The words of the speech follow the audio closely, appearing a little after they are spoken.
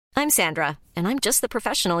I'm Sandra, and I'm just the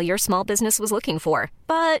professional your small business was looking for.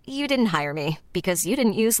 But you didn't hire me because you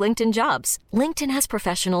didn't use LinkedIn Jobs. LinkedIn has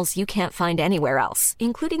professionals you can't find anywhere else,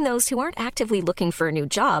 including those who aren't actively looking for a new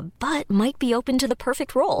job, but might be open to the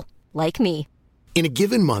perfect role, like me. In a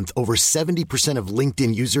given month, over 70% of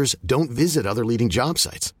LinkedIn users don't visit other leading job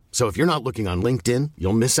sites. So if you're not looking on LinkedIn,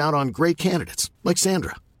 you'll miss out on great candidates like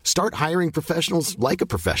Sandra. Start hiring professionals like a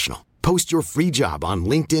professional. Post your free job on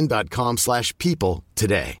linkedin.com/people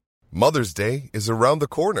today. Mother's Day is around the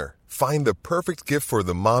corner. Find the perfect gift for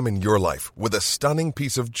the mom in your life with a stunning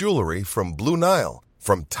piece of jewelry from Blue Nile.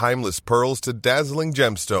 From timeless pearls to dazzling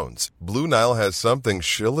gemstones, Blue Nile has something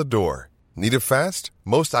she'll adore. Need it fast?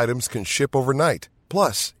 Most items can ship overnight.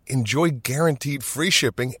 Plus, enjoy guaranteed free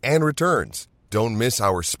shipping and returns. Don't miss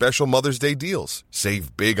our special Mother's Day deals.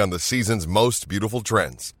 Save big on the season's most beautiful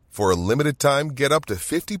trends. For a limited time, get up to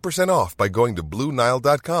 50% off by going to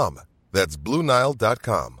BlueNile.com. That's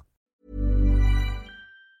BlueNile.com.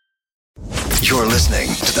 You're listening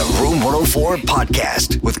to the Room 104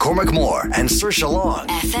 podcast with Cormac Moore and Saoirse Long.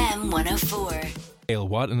 FM 104.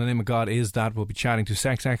 What in the name of God is that? We'll be chatting to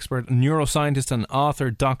sex expert, neuroscientist and author,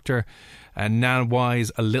 Dr. Nan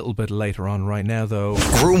Wise a little bit later on. Right now, though,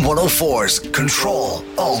 Room 104's Control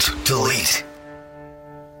Alt Delete.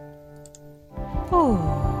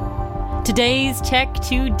 Oh. Today's Tech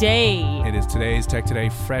Today. It is today's Tech Today,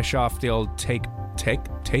 fresh off the old Tech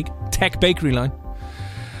Bakery line.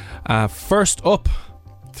 First up,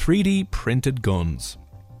 3D printed guns.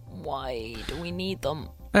 Why do we need them?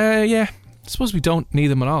 Yeah, I suppose we don't need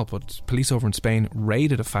them at all, but police over in Spain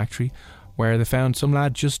raided a factory where they found some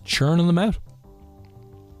lad just churning them out.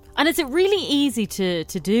 And is it really easy to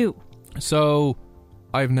do? So,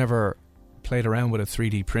 I've never played around with a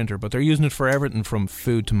 3D printer, but they're using it for everything from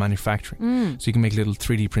food to manufacturing. So you can make little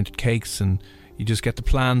 3D printed cakes, and you just get the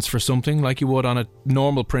plans for something like you would on a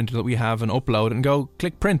normal printer that we have, and upload it and go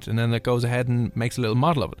click print, and then it goes ahead and makes a little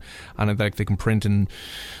model of it. And like they can print in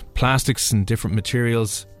plastics and different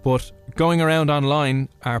materials. But going around online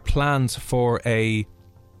are plans for a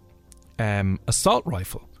assault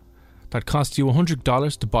rifle that costs you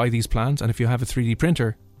 $100 to buy these plans, and if you have a 3D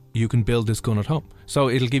printer, you can build this gun at home. So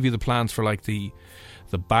it'll give you the plans for like the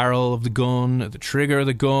barrel of the gun, the trigger of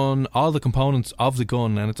the gun, all the components of the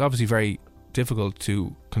gun, and it's obviously very difficult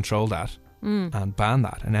to control that and ban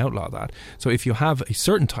that and outlaw that. So if you have a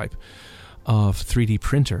certain type of 3D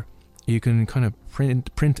printer, you can kind of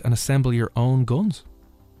print and assemble your own guns.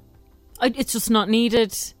 It's just not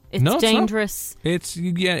needed. It's dangerous. It's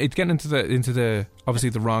getting into the obviously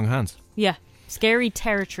the wrong hands. Yeah. Scary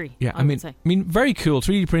territory. Yeah, I mean, very cool.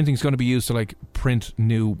 3D printing is going to be used to like print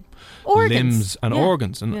new limbs and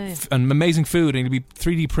organs and amazing food, and you'll be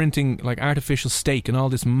 3D printing like artificial steak and all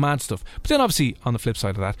this mad stuff. But then obviously on the flip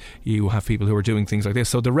side of that, you have people who are doing things like this.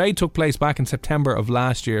 So the raid took place back in September of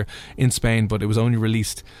last year in Spain, but it was only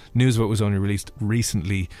released, news of it was only released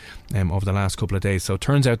recently over the last couple of days. So it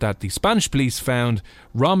turns out that the Spanish police found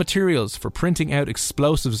raw materials for printing out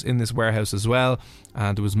explosives in this warehouse as well,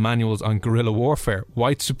 and there was manuals on guerrilla warfare,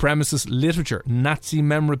 white supremacist literature, Nazi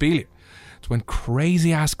memorabilia. It's when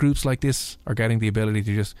crazy ass groups like this are getting the ability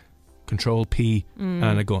to just control P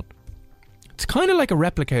and a gun. It's kind of like a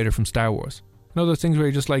replicator from Star Wars. You know those things where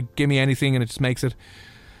you just like give me anything and it just makes it.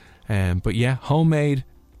 But yeah, homemade.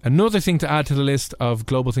 Another thing to add to the list of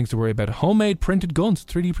global things to worry about: homemade printed guns,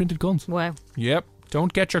 3D printed guns. Wow. Yep.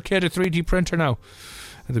 Don't get your kid a 3D printer now.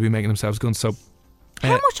 They'll be making themselves guns. So.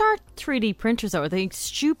 How much are 3D printers though? Are they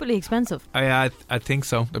stupidly expensive? I think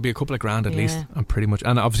so. There'll be a couple of grand at least. And pretty much,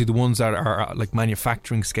 and obviously the ones that are like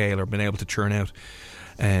manufacturing scale or been able to churn out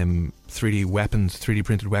 3D weapons, 3D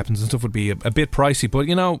printed weapons and stuff would be a bit pricey. But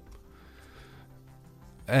you know,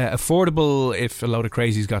 affordable if a load of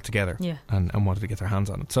crazies got together and wanted to get their hands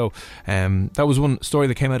on it. So that was one story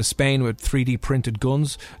that came out of Spain with 3D printed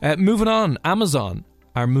guns. Moving on, Amazon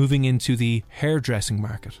are moving into the hairdressing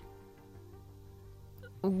market.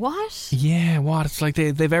 What? Yeah, what? It's like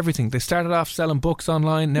they've everything. They started off selling books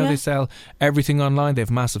online. Now they sell everything online. They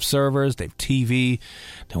have massive servers. They have TV.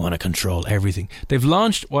 They want to control everything. They've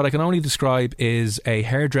launched what I can only describe is a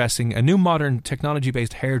new modern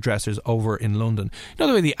technology-based hairdressers over in London. You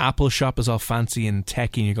know the way the Apple shop is all fancy and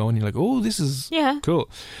techy, and you go and you're like, oh, this is cool.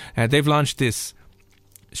 They've launched this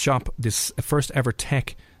shop, this first ever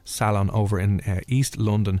tech salon over in East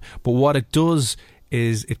London. But what it does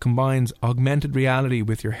is it combines augmented reality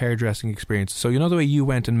with your hairdressing experience. So you know the way you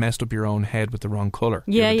went and messed up your own head with the wrong colour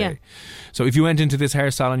the other day? So if you went into this hair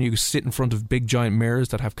salon, you could sit in front of big giant mirrors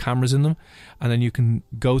that have cameras in them, and then you can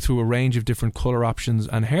go through a range of different colour options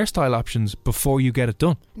and hairstyle options before you get it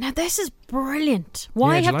done. Now this is brilliant.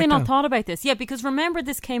 Why have they not thought about this? Yeah, because remember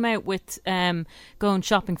this came out with going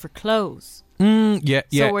shopping for clothes. So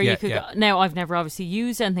where you could go. Now I've never obviously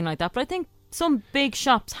used anything like that, but I think some big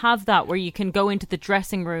shops have that where you can go into the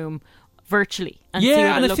dressing room virtually and see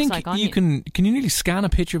what it looks like on you. Can you nearly scan a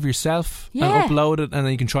picture of yourself and upload it, and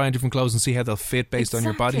then you can try on different clothes and see how they'll fit based on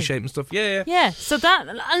your body shape and stuff. So that,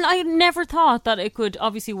 and I never thought that it could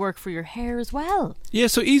obviously work for your hair as well.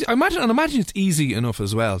 So easy. I imagine it's easy enough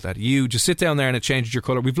as well that you just sit down there and it changes your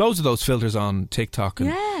colour. We've loads of those filters on TikTok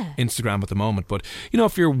and Instagram at the moment, but you know,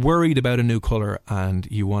 if you're worried about a new colour and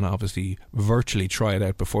you want to obviously virtually try it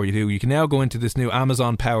out before you do, you can now go into this new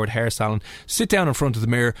Amazon powered hair salon, sit down in front of the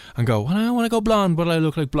mirror and go, well, I want to go blonde, but I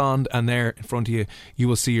look like blonde, and there in front of you, you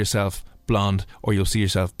will see yourself blonde, or you'll see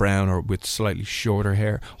yourself brown, or with slightly shorter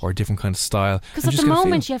hair, or a different kind of style. Because at the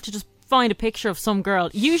moment you have to just find a picture of some girl.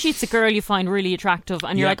 Usually it's a girl you find really attractive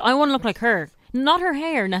and you're like, I want to look like her. Not her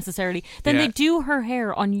hair necessarily. Then they do her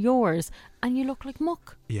hair on yours and you look like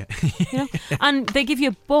muck. You know? And they give you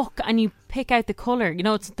a book and you pick out the colour. You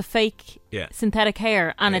know, it's the fake synthetic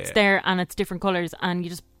hair, and it's there and it's different colours, and you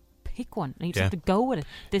just pick one and you just have to go with it.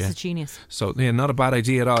 This is genius. So not a bad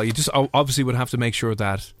idea at all. You just obviously would have to make sure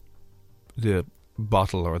that the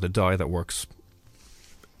bottle or the dye that works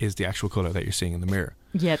is the actual colour that you're seeing in the mirror.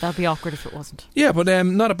 Yeah, that'd be awkward if it wasn't. Yeah, but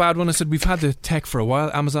not a bad one. I said we've had the tech for a while.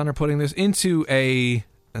 Amazon are putting this into a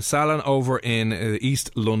salon over in East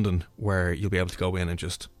London, where you'll be able to go in and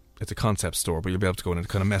just, it's a concept store, but you'll be able to go in and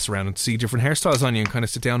kind of mess around and see different hairstyles on you and kind of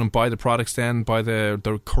sit down and buy the products, then buy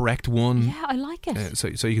the correct one. Yeah, I like it.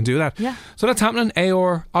 So you can do that. Yeah. So that's happening.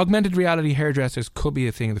 AR, augmented reality hairdressers, could be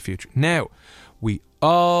a thing in the future. Now, we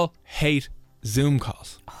all hate Zoom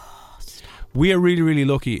calls. We are really, really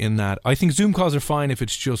lucky in that I think Zoom calls are fine if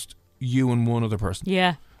it's just you and one other person.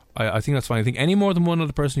 Yeah. I think that's fine. I think any more than one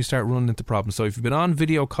other person, you start running into problems. So if you've been on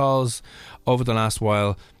video calls over the last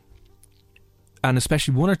while, and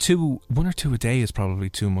especially one or two a day is probably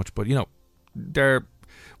too much, but you know, they're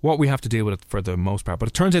what we have to deal with it for the most part. But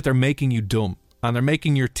it turns out they're making you dumb, and they're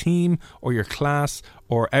making your team or your class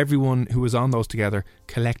or everyone who is on those together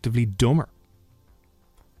collectively dumber.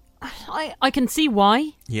 I can see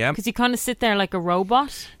why. Yeah. Because you kind of sit there like a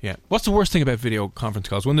robot. Yeah. What's the worst thing about video conference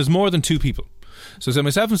calls? When there's more than two people. So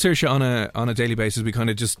myself and Saoirse on a daily basis, we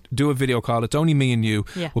kind of just do a video call. It's only me and you.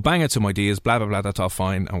 Yeah. We'll bang out some ideas, blah, blah, blah. That's all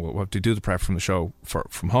fine. And we'll have to do the prep from the show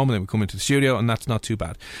from home, and then we come into the studio, and that's not too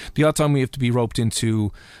bad. The odd time we have to be roped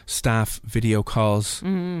into staff video calls,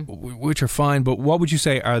 which are fine. But what would you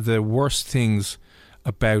say are the worst things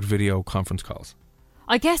about video conference calls?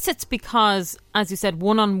 I guess it's because, as you said,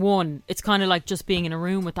 one-on-one, it's kind of like just being in a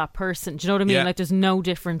room with that person. Do you know what I mean? Yeah. Like, there's no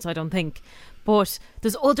difference, I don't think. But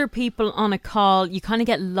there's other people on a call. You kind of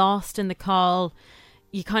get lost in the call.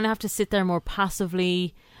 You kind of have to sit there more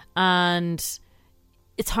passively, and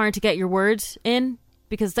it's hard to get your words in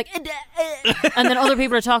because it's like, and then other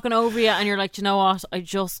people are talking over you, and you're like, you know what? I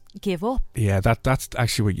just give up. Yeah, that's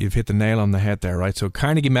actually what you've hit the nail on the head there, right? So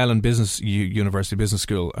Carnegie Mellon University Business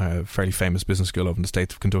School, a fairly famous business school over in the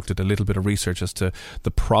States, have conducted a little bit of research as to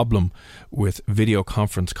the problem with video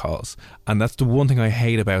conference calls, and that's the one thing I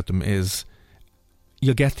hate about them is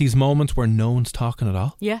you'll get these moments where no one's talking at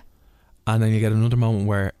all. Yeah. And then you get another moment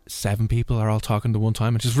where 7 people are all talking at one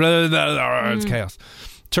time. It's just it's chaos.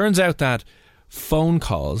 Turns out that phone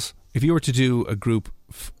calls, if you were to do a group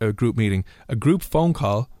meeting, a group phone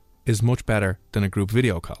call is much better than a group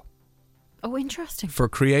video call. Oh, interesting. For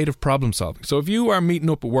creative problem solving. So if you are meeting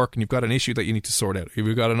up at work and you've got an issue that you need to sort out, if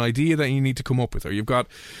you've got an idea that you need to come up with, or you've got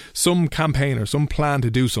some campaign or some plan to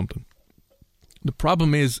do something, the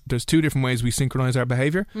problem is there's 2 different ways we synchronise our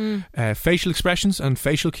behaviour. Facial expressions and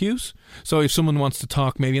facial cues. So if someone wants to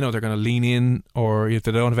talk, maybe, you know, they're going to lean in, or if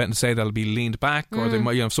they don't have anything to say, they'll be leaned back, or they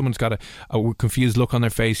might, you know, if someone's got a confused look on their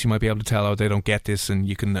face, you might be able to tell, oh, they don't get this, and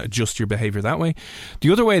you can adjust your behaviour that way.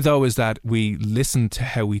 The other way, though, is that we listen to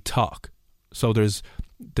how we talk. So there's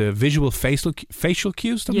the visual facial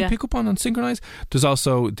cues that we pick up on and synchronise. There's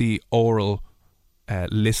also the oral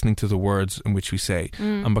listening to the words in which we say.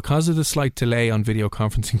 And because of the slight delay on video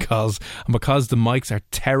conferencing calls, and because the mics are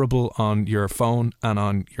terrible on your phone and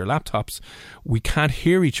on your laptops, we can't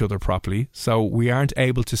hear each other properly, so we aren't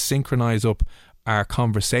able to synchronise up our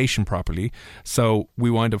conversation properly, so we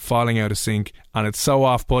wind up falling out of sync, and it's so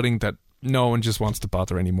off-putting that no one just wants to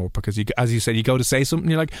bother anymore, because you, as you said, you go to say something,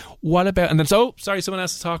 you're like, what about, and then it's, oh, sorry, someone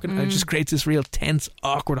else is talking, and it just creates this real tense,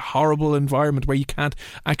 awkward, horrible environment where you can't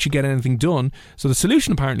actually get anything done. So the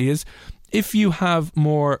solution apparently is, if you have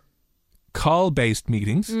more call-based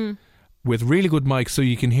meetings with really good mics, so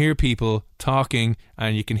you can hear people talking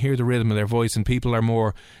and you can hear the rhythm of their voice and people are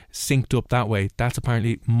more synced up that way, that's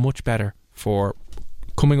apparently much better for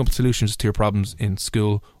coming up with solutions to your problems in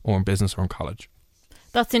school or in business or in college.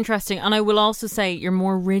 That's interesting. And I will also say you're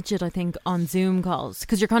more rigid, I think, on Zoom calls,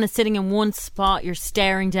 because you're kind of sitting in one spot, you're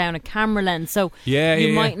staring down a camera lens, so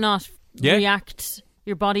you might not react,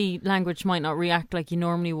 your body language might not react like you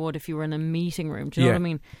normally would if you were in a meeting room. Do you know what I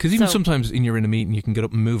mean? Because even sometimes when you're in a meeting, you can get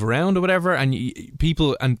up and move around or whatever, and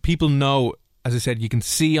people know, as I said, you can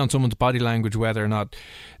see on someone's body language whether or not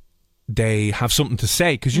they have something to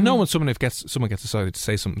say, because you know when someone gets decided to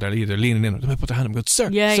say something, they're either leaning in or they might put their hand up and go,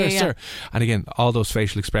 sir, sir. And again, all those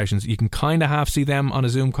facial expressions, you can kind of half see them on a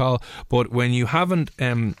Zoom call, but when you haven't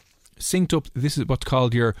synced up, this is what's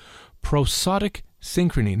called your prosodic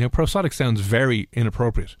synchrony. Now, prosodic sounds very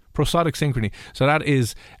inappropriate. Prosodic synchrony. So that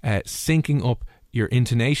is syncing up your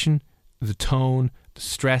intonation, the tone, the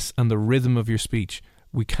stress and the rhythm of your speech.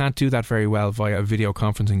 We can't do that very well via a video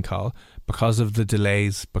conferencing call because of the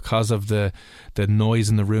delays, because of the noise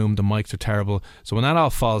in the room, the mics are terrible. So when that all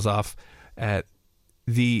falls off,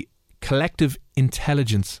 the collective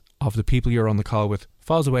intelligence of the people you're on the call with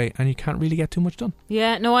falls away and you can't really get too much done.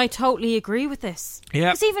 Yeah, no, I totally agree with this.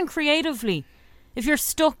 Yeah. Because even creatively, if you're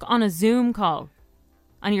stuck on a Zoom call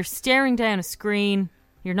and you're staring down a screen,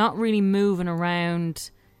 you're not really moving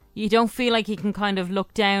around, you don't feel like you can kind of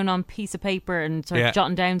look down on a piece of paper and start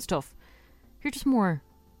jotting down stuff. You're just more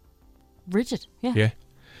rigid. Yeah,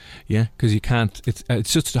 because you can't.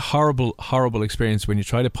 It's just a horrible experience when you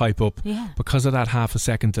try to pipe up because of that half a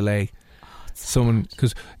second delay.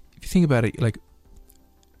 Because if you think about it, like,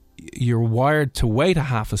 you're wired to wait a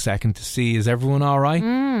half a second to see, is everyone all right?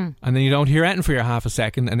 And then you don't hear anything for your half a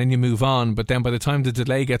second and then you move on, but then by the time the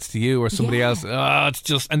delay gets to you or somebody else, it's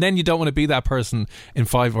just, and then you don't want to be that person in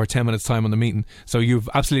 5 or 10 minutes time on the meeting, so you've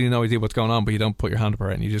absolutely no idea what's going on, but you don't put your hand up or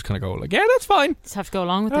anything, you just kind of go like, yeah, that's fine, just have to go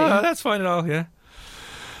along with it. That's fine at all.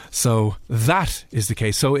 So that is the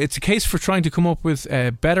case. So it's a case for trying to come up with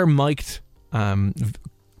better mic'd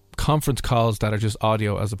conference calls that are just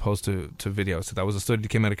audio as opposed to video. So that was a study that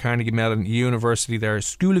came out of Carnegie Mellon University, their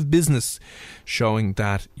School of Business, showing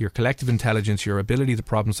that your collective intelligence, your ability to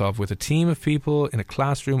problem solve with a team of people in a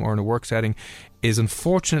classroom or in a work setting, is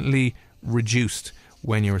unfortunately reduced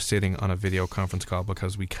when you're sitting on a video conference call,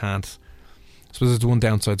 because we can't. I suppose it's the one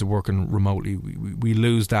downside to working remotely. We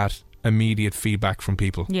lose that immediate feedback from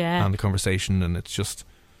people on the conversation, and it's just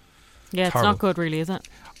it's not good, really, is it?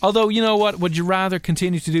 Although, you know what, would you rather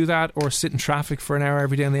continue to do that or sit in traffic for an hour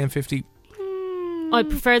every day on the M50? I'd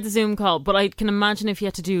prefer the Zoom call, but I can imagine if you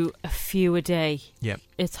had to do a few a day,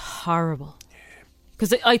 it's horrible.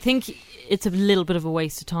 Because I think it's a little bit of a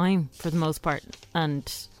waste of time for the most part,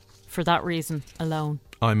 and for that reason alone,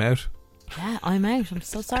 I'm out. Yeah, I'm out. I'm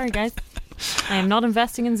so sorry, guys. I am not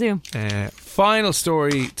investing in Zoom. Final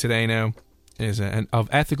story today now is of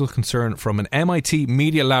ethical concern from an MIT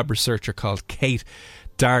Media Lab researcher called Kate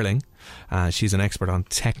Darling. She's an expert on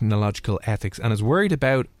technological ethics and is worried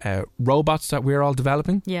about robots that we're all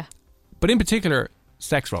developing. Yeah. But in particular,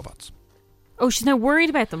 sex robots. Oh, she's now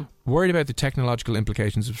worried about them. Worried about the technological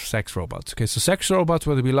implications of sex robots. Okay, so sex robots,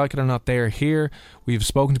 whether we like it or not, they are here. We've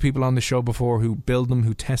spoken to people on the show before who build them,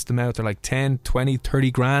 who test them out. They're like 10, 20,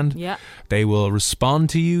 30 grand. Yeah. They will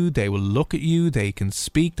respond to you. They will look at you. They can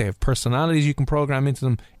speak. They have personalities you can program into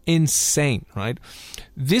them. Insane, right?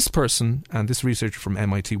 This person and this researcher from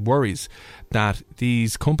MIT worries that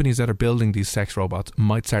these companies that are building these sex robots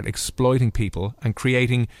might start exploiting people and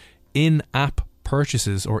creating in-app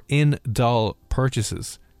purchases or in-doll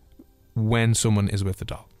purchases when someone is with the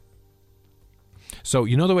doll. So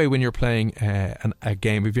you know the way when you're playing a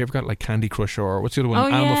game, have you ever got like Candy Crush or what's the other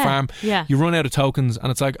one, Animal Farm? Yeah. You run out of tokens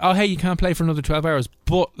and it's like, oh hey, you can't play for another 12 hours,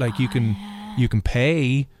 but like you can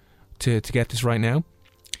pay to get this right now.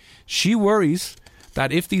 She worries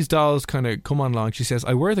that if these dolls kind of come along, she says,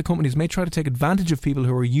 I worry the companies may try to take advantage of people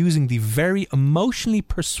who are using the very emotionally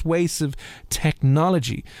persuasive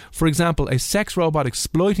technology. For example, a sex robot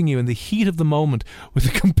exploiting you in the heat of the moment with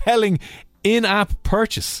a compelling in-app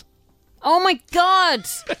purchase. Oh my God!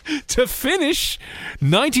 To finish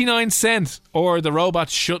 99 cents or the robot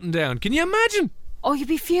shutting down. Can you imagine? Oh, you'd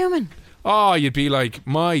be fuming. Oh, you'd be like,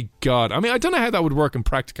 my God. I mean, I don't know how that would work in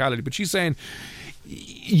practicality, but she's saying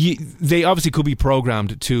they obviously could be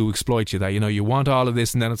programmed to exploit you. That you want all of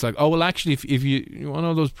this, and then it's like, oh well, actually, if you want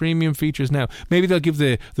all those premium features now, maybe they'll give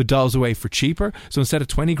the dolls away for cheaper. So instead of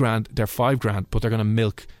 20 grand, they're 5 grand, but they're going to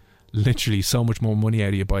milk literally so much more money out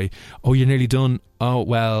of you by, oh, you're nearly done. Oh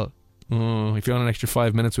well, if you want an extra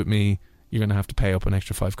 5 minutes with me, you're going to have to pay up an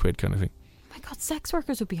extra £5 kind of thing. Oh my God, sex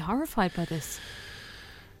workers would be horrified by this.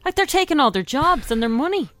 Like, they're taking all their jobs and their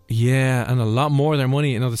money. Yeah, and a lot more of their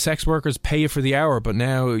money. The sex workers pay you for the hour, but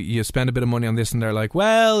now you spend a bit of money on this and they're like,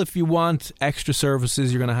 well, if you want extra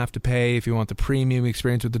services, you're going to have to pay. If you want the premium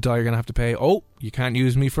experience with the doll, you're going to have to pay. Oh, you can't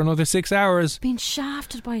use me for another 6 hours. Being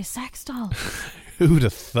shafted by a sex doll. Who'd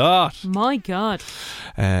have thought? My God.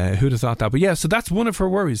 Who'd have thought that? But yeah, so that's one of her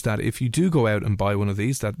worries, that if you do go out and buy one of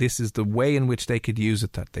these, that this is the way in which they could use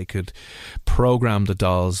it, that they could program the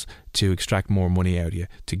dolls to extract more money out of you,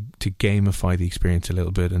 to gamify the experience a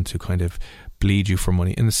little bit and to kind of bleed you for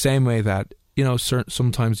money. In the same way that,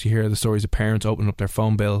 sometimes you hear the stories of parents opening up their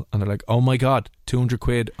phone bill and they're like, oh my God,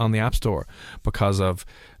 £200 on the App Store because of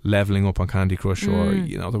leveling up on Candy Crush, or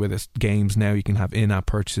the way there's games now, you can have in-app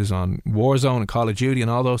purchases on Warzone and Call of Duty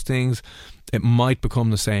and all those things. It might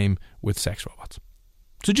become the same with sex robots.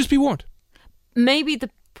 So just be warned. Maybe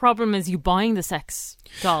the problem is you buying the sex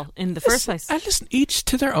doll in the first place. And listen, each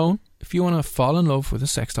to their own. If you want to fall in love with a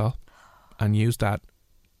sex doll and use that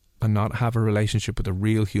and not have a relationship with a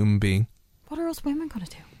real human being, what are us women going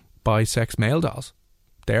to do? Buy sex male dolls.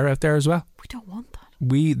 They're out there as well. We don't want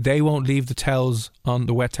that. They won't leave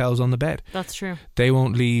the wet towels on the bed. That's true. They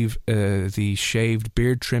won't leave the shaved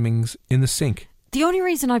beard trimmings in the sink. The only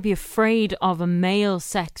reason I'd be afraid of a male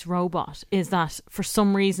sex robot is that for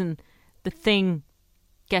some reason the thing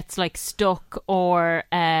gets like stuck, or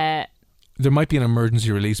there might be an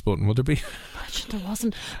emergency release button. Would there be? Imagine there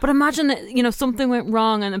wasn't. But imagine that, something went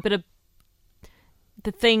wrong and a bit of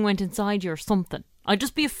the thing went inside you or something. I'd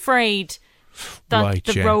just be afraid that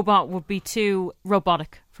the robot would be too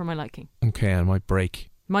robotic for my liking. Okay, and might break.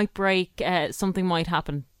 Something might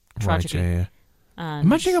happen tragically. Right, yeah.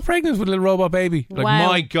 Imagine you got pregnant with a little robot baby. Like, wow.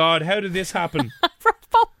 My God, how did this happen?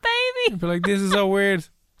 Robot baby. Be like, this is so weird.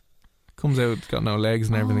 Comes out, it's got no legs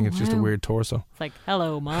and everything. It's just a weird torso. It's like,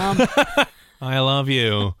 hello, Mom. I love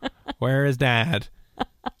you. Where is Dad?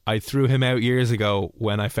 I threw him out years ago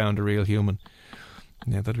when I found a real human.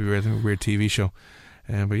 Yeah, that'd be a weird TV show.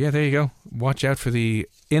 But yeah, there you go. Watch out for the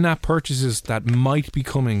in-app purchases that might be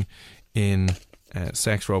coming in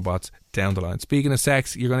sex robots down the line. Speaking of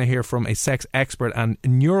sex, you're going to hear from a sex expert and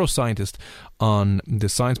neuroscientist on the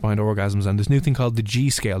science behind orgasms and this new thing called the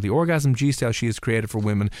G-scale. The orgasm G-scale she has created for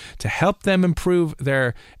women to help them improve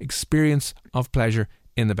their experience of pleasure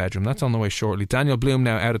in the bedroom. That's on the way shortly. Daniel Bloom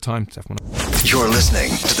now out of time. You're listening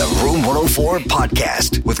to the Room 104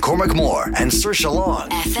 podcast with Cormac Moore and Saoirse Long.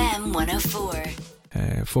 FM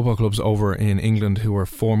 104. Football clubs over in England who are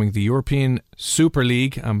forming the European Super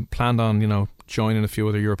League and planned on, joining a few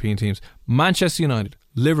other European teams. Manchester United,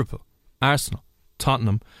 Liverpool, Arsenal,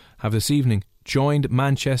 Tottenham have this evening joined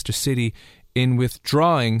Manchester City in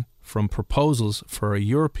withdrawing from proposals for a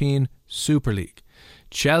European Super League.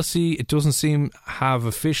 Chelsea, it doesn't seem, have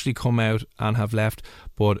officially come out and have left,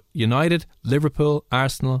 but United, Liverpool,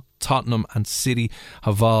 Arsenal, Tottenham and City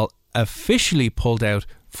have all officially pulled out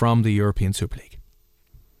from the European Super League.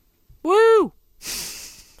 Woo!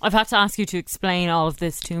 I've had to ask you to explain all of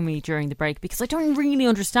this to me during the break because I don't really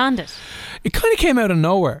understand it. It kind of came out of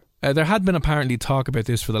nowhere. There had been apparently talk about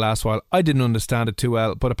this for the last while. I didn't understand it too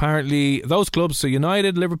well, but apparently those clubs, so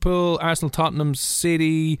United, Liverpool, Arsenal, Tottenham,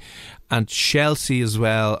 City and Chelsea as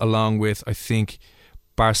well, along with I think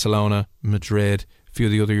Barcelona, Madrid, a few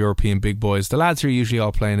of the other European big boys, the lads who are usually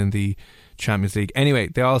all playing in the Champions League. Anyway,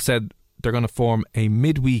 they all said they're going to form a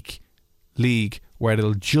midweek league where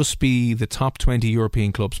it'll just be the top 20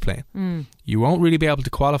 European clubs playing. You won't really be able to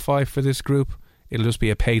qualify for this group. It'll just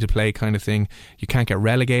be a pay-to-play kind of thing. You can't get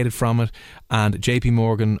relegated from it. And JP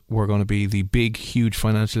Morgan were going to be the big, huge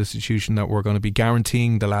financial institution that were going to be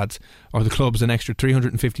guaranteeing the lads or the clubs an extra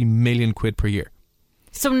 350 million quid per year.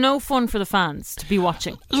 So no fun for the fans to be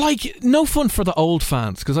watching? Like, no fun for the old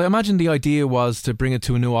fans, because I imagine the idea was to bring it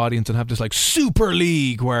to a new audience and have this like Super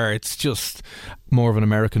League where it's just more of an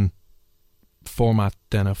American format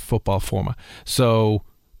than a football format. So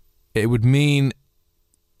it would mean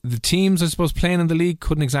the teams, I suppose, playing in the league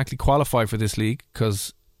couldn't exactly qualify for this league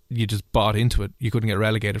because you just bought into it. You couldn't get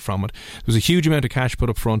relegated from it. There was a huge amount of cash put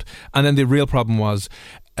up front, and then the real problem was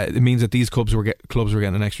it means that these clubs were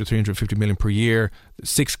getting an extra 350 million per year.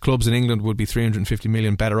 6 clubs in England would be 350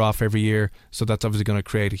 million better off every year, so that's obviously going to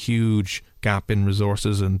create a huge gap in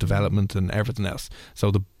resources and development and everything else.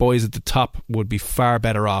 So the boys at the top would be far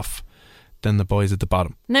better off than the boys at the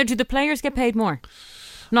bottom. Now, do the players get paid more?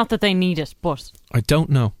 Not that they need it, but I don't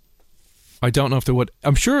know if they would.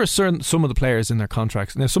 I'm sure some of the players in their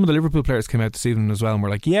contracts. Now, some of the Liverpool players came out this evening as well and were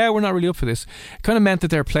like, yeah, we're not really up for this. It kind of meant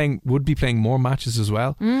that would be playing more matches as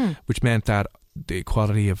well, which meant that the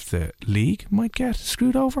quality of the league might get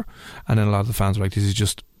screwed over. And then a lot of the fans were like, this is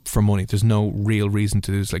just for money. There's no real reason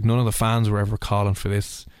to do this. Like, none of the fans were ever calling for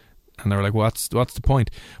this. And they were like, what's the point?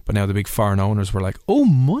 But now the big foreign owners were like, oh,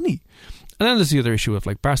 money. And then there's the other issue of,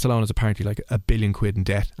 like, Barcelona's apparently like £1 billion in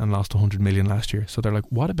debt and lost 100 million last year. So they're like,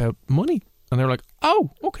 what about money? And they're like, oh,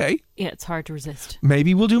 okay. Yeah, it's hard to resist.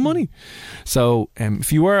 Maybe we'll do money. So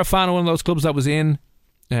if you were a fan of one of those clubs that was in,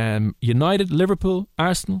 United, Liverpool,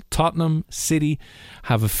 Arsenal, Tottenham, City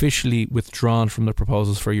have officially withdrawn from the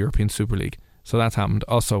proposals for a European Super League. So that's happened.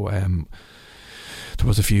 Also, there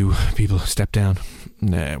was a few people stepped down.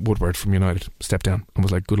 Woodward from United stepped down and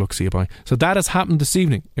was like, good luck, see you, bye. So that has happened this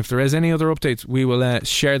evening. If there is any other updates, we will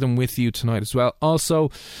share them with you tonight as well. Also,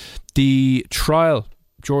 the trial,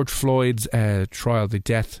 George Floyd's trial,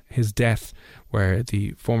 his death, where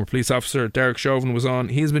the former police officer Derek Chauvin was on,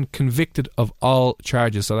 he has been convicted of all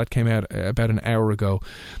charges. So that came out about an hour ago.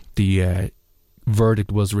 The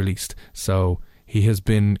verdict was released. So he has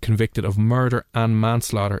been convicted of murder and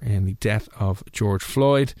manslaughter in the death of George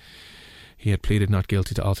Floyd. He had pleaded not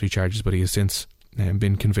guilty to all 3 charges, but he has since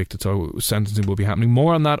been convicted, so sentencing will be happening.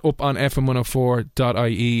 More on that up on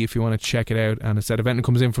fm104.ie if you want to check it out. And a set event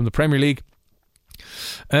comes in from the Premier League.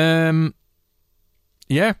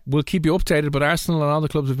 Yeah, we'll keep you updated, but Arsenal and all the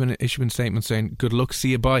clubs have been issuing statements saying good luck, see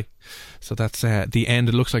you, bye. So that's the end.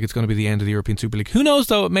 It looks like it's going to be the end of the European Super League. Who knows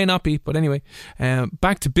though, it may not be. But anyway,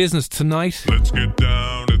 back to business tonight. Let's get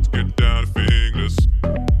down to fingers.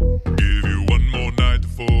 Give you one more night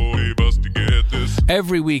before we bust to get this.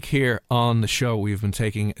 Every week here on the show, we've been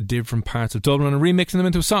taking different parts of Dublin and remixing them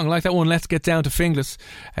into a song. Like that one, Let's Get Down to Finglas.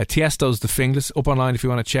 Tiesto's The Finglas, up online if you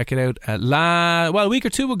want to check it out. A week or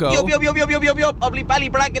two ago, I'll be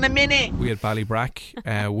Ballybrack in a minute. We had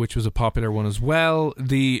Ballybrack, which was a popular one as well.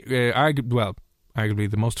 The arguably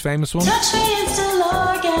the most famous one. Touch me in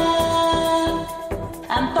Stillorgan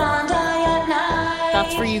and Bondi at night.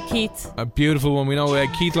 That's for you, Keith. A beautiful one. We know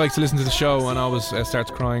Keith likes to listen to the show and always starts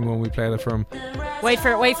crying when we play that for him. Wait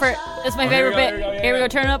for it. That's my favourite bit. Here we go,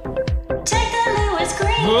 turn it up. Take the Lewis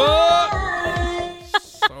Green.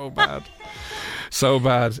 So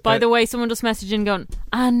bad. By the way, someone just messaged in going,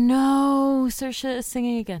 I know Saoirse is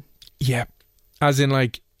singing again. Yeah. As in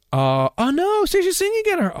like, oh no, Saoirse's singing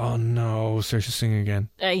again, or oh no, Saoirse's singing again.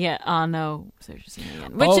 Yeah, oh no, Saoirse's singing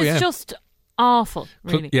again. Which is just awful,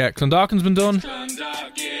 really. Clondalkin's been done.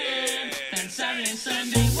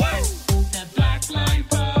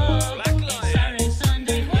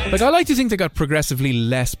 Like, I like to think they got progressively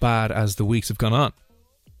less bad as the weeks have gone on.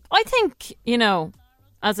 I think,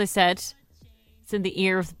 as I said, it's in the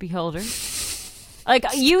ear of the beholder. Like,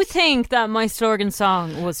 you think that My Stillorgan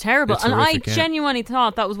song was terrible, It's and horrific, I genuinely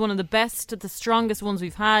thought that was one of the best, the strongest ones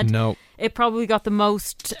we've had. No. It probably got the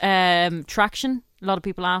most traction. A lot of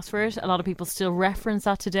people asked for it. A lot of people still reference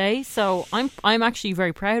that today. So I'm actually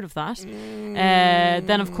very proud of that.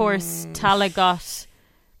 Then, of course, Tala got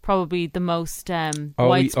probably the most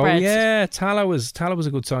widespread. Oh yeah, Tala was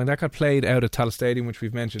a good song. That got played out at Tala Stadium, which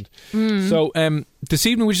we've mentioned. So this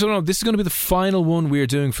evening, we just don't know. This is going to be the final one we are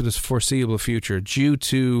doing for this foreseeable future due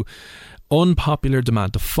to unpopular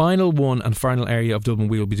demand. The final one and final area of Dublin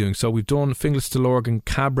we will be doing. So we've done Finglas, Stillorgan,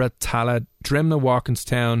 Cabra, Tala, Drimna,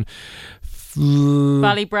 Walkinstown,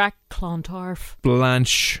 Ballybrack, Clontarf,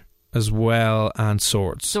 Blanche as well, and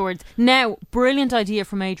Swords. Now, brilliant idea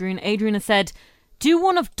from Adrian. Adrian has said, do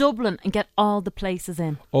one of Dublin and get all the places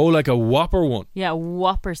in. Oh, like a whopper one. Yeah, a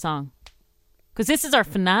whopper song. Because this is our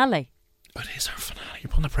finale. It is our finale. You're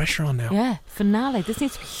putting the pressure on now. Yeah, finale. This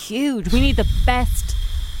needs to be huge. We need the best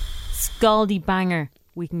scaldy banger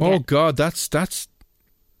we can get. Oh God, that's.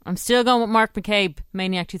 I'm still going with Mark McCabe,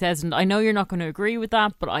 Maniac 2000. I know you're not going to agree with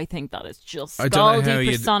that, but I think that is just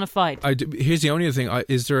scaldy personified. Here's the only thing.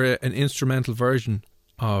 Is there an instrumental version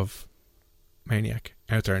of Maniac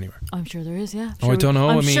out there anywhere? I'm sure there is, yeah. I don't know.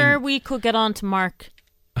 I'm sure we could get on to Mark.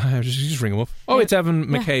 Just ring him up. Oh, it's Evan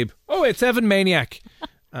McCabe. Oh, it's Evan Maniac.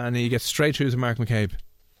 And he gets straight through to Mark McCabe.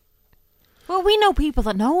 Well, we know people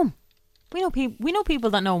that know him. We know people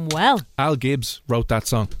that know him well. Al Gibbs wrote that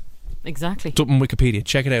song. Exactly. Dublin Wikipedia.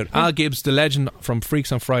 Check it out. Al Gibbs, the legend from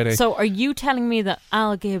Freaks on Friday. So are you telling me that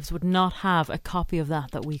Al Gibbs would not have a copy of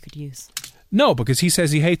that we could use? No, because he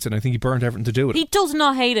says he hates it. And I think he burned everything to do with it. He does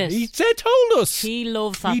not hate it. He told us. He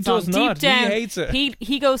loves that he song. Does not. Deep down, he hates it.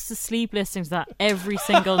 He goes to sleep listening to that every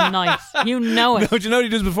single night. You know it. No, do you know what he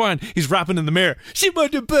does beforehand? He's rapping in the mirror. She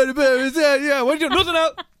might have better, yeah. What are you doing? Nothing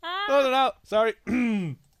out. Nothing out. Sorry.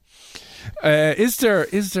 Is there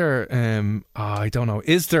I don't know,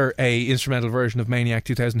 is there a instrumental version of Maniac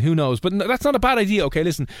 2000? Who knows? But no, that's not a bad idea. Okay,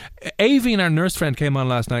 listen, Avian, our nurse friend, came on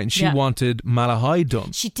last night and she wanted Malahide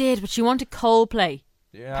done. She did, but she wanted Coldplay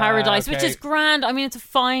Paradise, okay. which is grand. I mean, it's a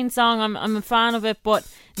fine song, I'm a fan of it, but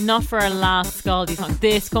not for our last Scaldy song.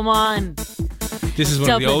 This, come on. This is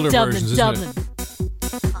one of the older versions, isn't it?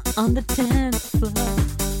 On the dance floor.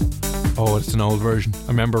 Oh, it's an old version. I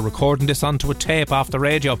remember recording this onto a tape off the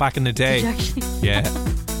radio back in the day. Did you actually? Yeah.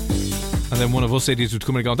 And then one of us idiots would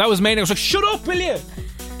come in and go, that was Maniac. I was like, shut up, will you?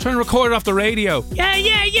 Try and record it off the radio.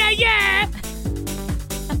 Yeah.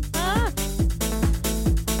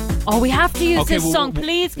 Oh, we have to use this song,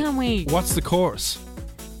 please, can we? What's the chorus?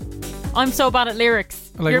 I'm so bad at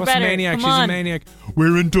lyrics. Like, You're what's better. Maniac? Come She's on. a maniac.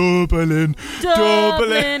 We're in Dublin.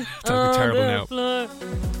 Dublin. That'd be terrible now. Floor.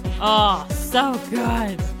 Oh, so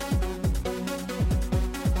good.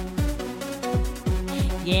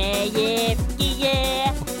 Yeah.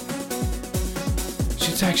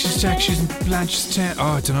 She's in Blanche's tent. Oh,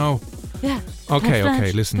 I don't know. Yeah.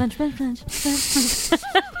 Okay, listen. Blanche.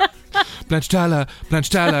 Blanche Tala,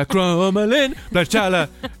 Crommelin, Blanche Tala.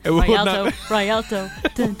 Rialto.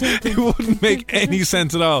 It wouldn't make any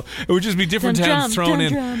sense at all. It would just be different towns thrown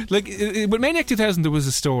in. Like, with Maniac 2000, there was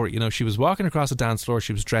a story. You know, she was walking across a dance floor,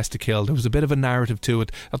 she was dressed to kill. There was a bit of a narrative to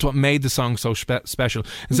it. That's what made the song so special.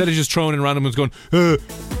 Instead of just throwing in random ones going,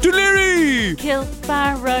 Tuliri! Kill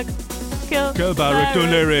Barrack,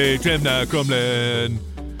 Tuliri, Tremna, Cromlin.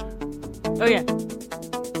 Oh, yeah.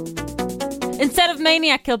 Instead of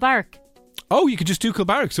Maniac, kill Barrack. Oh, you could just do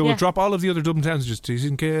Kilbarrack. So we'll drop all of the other Dublin towns and just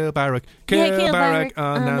teasing Kilbarrack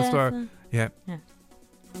on dance floor. Yeah.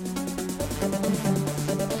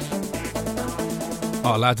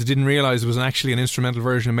 Oh, lads, I didn't realise there was actually an instrumental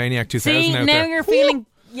version of Maniac 2000 See, out now there. you're feeling...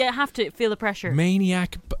 You have to feel the pressure.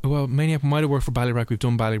 Maniac might have worked for Ballybrack. We've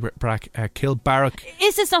done Ballybrack. Kilbarrack.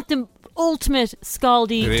 Is this not the ultimate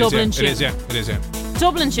Scaldy Dublin tune? It is, yeah.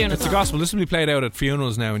 Dublin tune. It's the gospel. This will be played out at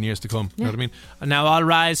funerals now in years to come. You know what I mean? And now all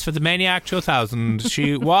rise for the Maniac 2000.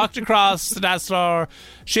 She walked across the dance floor.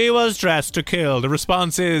 She was dressed to kill. The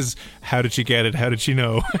response is, how did she get it? How did she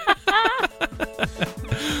know?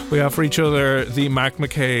 We offer each other the Mark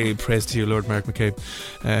McCabe. Praise to you, Lord Mark McCabe.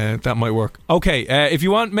 That might work. Okay, if you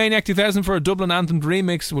want Maniac 2000 for a Dublin anthem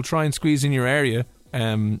remix, we'll try and squeeze in your area.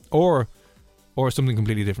 Or something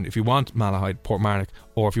completely different. If you want Malahide, Portmarnock,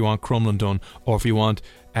 or if you want Crumlin done, or if you want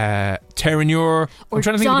Terranure, or I'm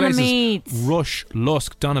trying to think of places. Meads. Rush,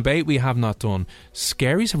 Lusk, Donabate, we have not done.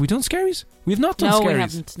 Scaries, have we done Scaries? We have not done Scaries. No, we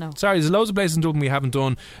haven't, no. Sorry, there's loads of places in Dublin we haven't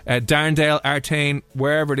done. Darndale, Artane,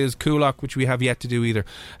 wherever it is, Coolock, which we have yet to do either.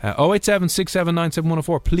 087 679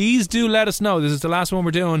 7104. Please do let us know. This is the last one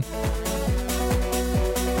we're doing.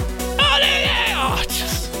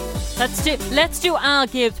 Let's do Al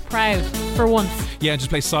Gibbs Proud for once. Yeah, just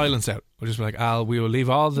play silence out. We'll just be like, Al, we will leave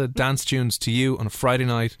all the dance tunes to you on a Friday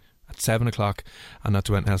night at 7 o'clock and not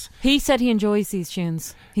to anything else. He said he enjoys these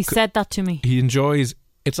tunes. He said that to me. He enjoys...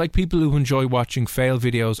 It's like people who enjoy watching fail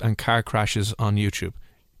videos and car crashes on YouTube.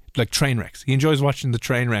 Like train wrecks. He enjoys watching the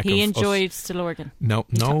train wreck. He enjoyed Stillorgan. No.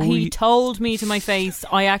 He told me to my face,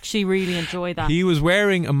 I actually really enjoy that. He was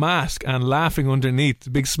wearing a mask and laughing underneath. The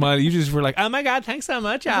big smile. You just were like, oh my God, thanks so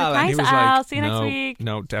much, Al. Thanks, and he was Al. like, see you next week.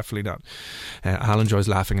 No, definitely not. Al enjoys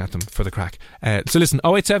laughing at them for the crack. So listen,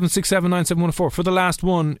 087 679 7104. For the last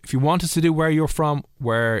one, if you want us to do where you're from,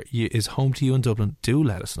 where is home to you in Dublin, do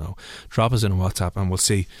let us know. Drop us in on WhatsApp and we'll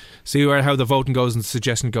see how the voting goes and the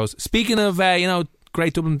suggestion goes. Speaking of,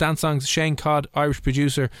 great Dublin dance songs, Shane Codd, Irish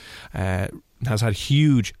producer, has had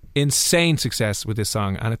huge, insane success with this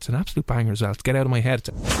song, and it's an absolute banger as well. Get out of my head.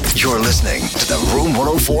 You're listening to the Room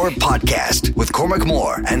 104 podcast with Cormac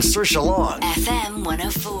Moore and Saoirse Long. FM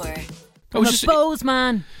 104. I'm a Bowes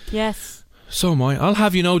man. Yes. So am I. I'll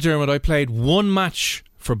have you know, Dermot, I played one match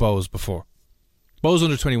for Bowes before. Bowes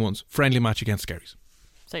under 21s, friendly match against Skerries.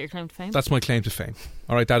 Is that your claim to fame? That's my claim to fame.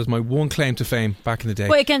 Alright, that is my one claim to fame back in the day.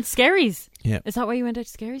 Wait, against Skerries? Yeah. Is that why you went out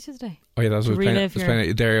to Skerries today? Oh yeah, that was what I was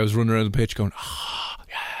playing there. I was running around the pitch going,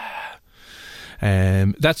 yeah.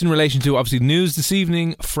 That's in relation to, obviously, news this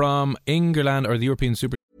evening from England, or the European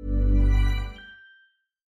Super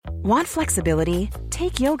Want flexibility?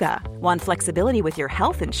 Take yoga. Want flexibility with your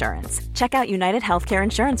health insurance? Check out United Healthcare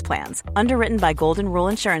Insurance Plans. Underwritten by Golden Rule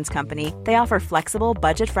Insurance Company, they offer flexible,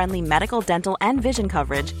 budget-friendly medical, dental, and vision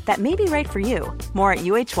coverage that may be right for you. More at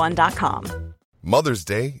uh1.com. Mother's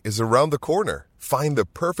Day is around the corner. Find the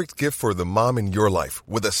perfect gift for the mom in your life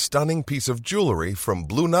with a stunning piece of jewelry from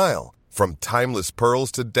Blue Nile. From timeless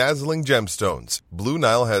pearls to dazzling gemstones, Blue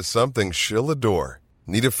Nile has something she'll adore.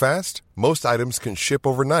 Need it fast? Most items can ship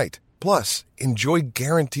overnight. Plus, enjoy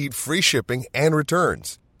guaranteed free shipping and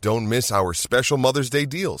returns. Don't miss our special Mother's Day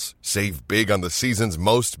deals. Save big on the season's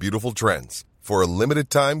most beautiful trends. For a limited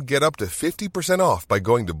time, get up to 50% off by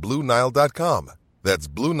going to BlueNile.com. That's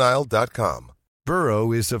BlueNile.com.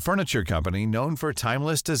 Burrow is a furniture company known for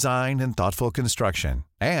timeless design and thoughtful construction,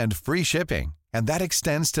 and free shipping, and that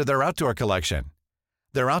extends to their outdoor collection.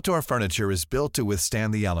 Their outdoor furniture is built to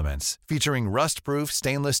withstand the elements, featuring rust-proof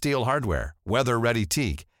stainless steel hardware, weather-ready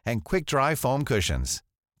teak, and quick-dry foam cushions.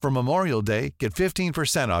 For Memorial Day, get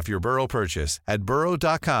 15% off your Burrow purchase at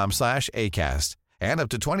burrow.com/ACAST, and up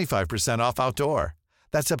to 25% off outdoor.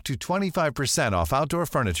 That's up to 25% off outdoor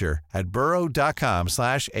furniture at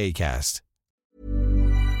burrow.com/ACAST.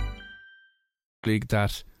 League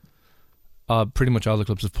that pretty much all the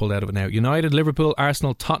clubs have pulled out of it now. United, Liverpool,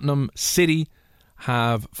 Arsenal, Tottenham, City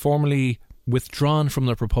have formally withdrawn from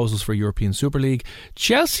their proposals for European Super League.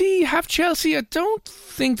 Chelsea, I don't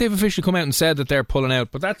think they've officially come out and said that they're pulling out,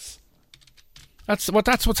 but that's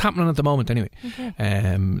what's happening at the moment anyway. Okay.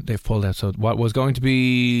 They've pulled out. So what was going to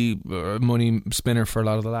be a money spinner for a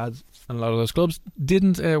lot of the lads and a lot of those clubs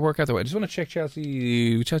didn't work out the way. I just want to check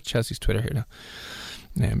Chelsea's Twitter here now.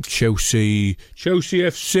 Chelsea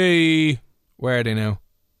FC. Where are they now?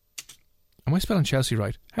 Am I spelling Chelsea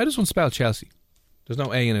right? How does one spell Chelsea? There's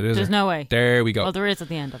no A in it, is there? There's no A. There we go. Well, there is at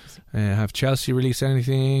the end, obviously. Have Chelsea released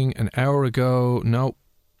anything an hour ago? No,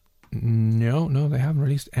 they haven't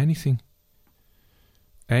released anything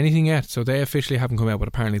yet. So they officially haven't come out, but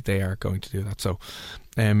apparently they are going to do that. So,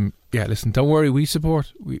 listen, don't worry, we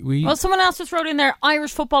support. We. Well, someone else just wrote in there,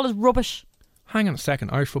 Irish football is rubbish. Hang on a second,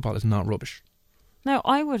 Irish football is not rubbish. No,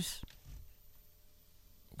 I would.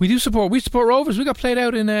 We support Rovers. We got played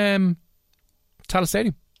out in Tallaght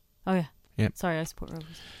Stadium. Oh yeah. Yeah. Sorry, I support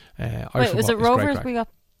Rovers. Wait, was it Rovers we got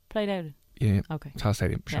played out in? Yeah. Okay. Tallaght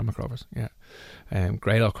Stadium, Shamrock Rovers. Yeah.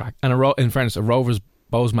 Great old crack. And in fairness, a Rovers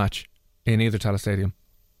Bows match in either Tallaght Stadium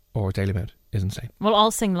or Dalymount is insane. Well,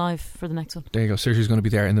 I'll sing live for the next one. There you go. Sergio's going to be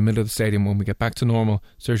there in the middle of the stadium when we get back to normal.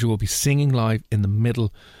 Sergio will be singing live in the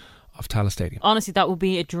middle of Tallaght Stadium. Honestly, that would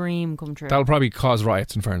be a dream come true. That'll probably cause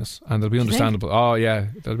riots, in fairness, and they'll be understandable. Oh yeah,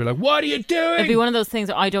 they'll be like, "What are you doing?" It'll be one of those things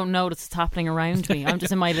that I don't notice it's happening around me. I'm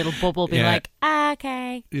just in my little bubble, being like,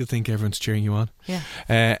 "Okay." You think everyone's cheering you on?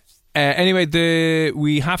 Yeah. Anyway,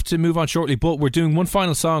 we have to move on shortly, but we're doing one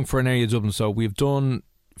final song for An Area of Dublin. So we've done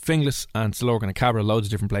Finglas and Slorgan and Cabra, loads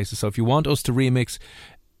of different places. So if you want us to remix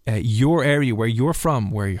your area, where you're from,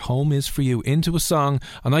 where your home is for you, into a song,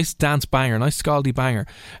 a nice dance banger, a nice scaldy banger,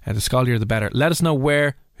 the scaldier the better. Let us know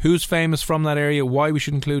where, who's famous from that area, why we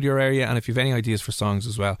should include your area, and if you've any ideas for songs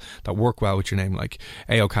as well that work well with your name, like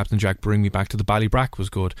Ayo Captain Jack, Bring Me Back to the Ballybrack was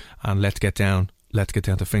good, and Let's Get Down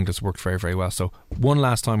to Finglas worked very, very well. So one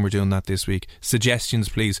last time we're doing that this week. Suggestions,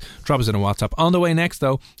 please drop us in a WhatsApp. On the way next,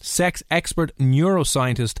 though, sex expert,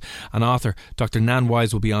 neuroscientist and author Dr. Nan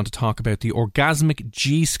Wise will be on to talk about the orgasmic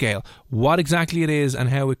G scale, what exactly it is and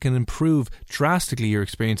how it can improve drastically your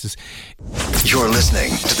experiences. You're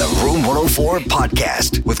listening to the Room 104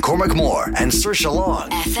 podcast with Cormac Moore and Saoirse Long.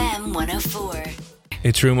 FM 104.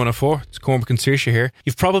 It's Room 104. It's Cormac and Saoirse here.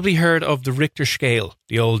 You've probably heard of the Richter scale,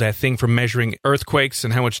 the old thing for measuring earthquakes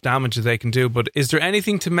and how much damage they can do. But is there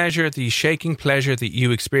anything to measure the shaking pleasure that you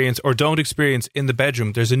experience or don't experience in the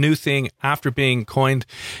bedroom? There's a new thing after being coined,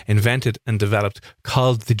 invented and developed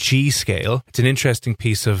called the G scale. It's an interesting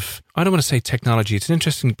piece of, I don't want to say technology, it's an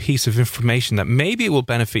interesting piece of information that maybe it will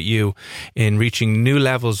benefit you in reaching new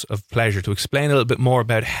levels of pleasure. To explain a little bit more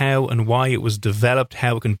about how and why it was developed,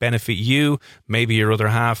 how it can benefit you, maybe your other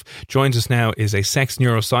half, joins us now is a sex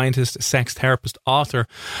neuroscientist, sex therapist, author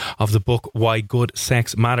of the book Why Good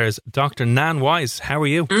Sex Matters, Dr. Nan Wise. How are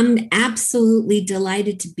you? I'm absolutely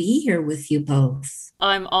delighted to be here with you both.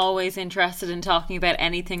 I'm always interested in talking about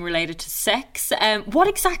anything related to sex. What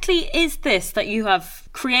exactly is this that you have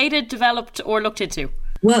created, developed or looked into?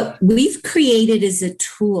 What we've created is a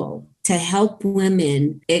tool to help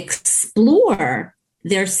women explore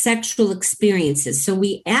their sexual experiences. So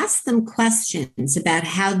we ask them questions about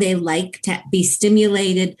how they like to be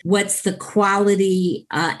stimulated, what's the quality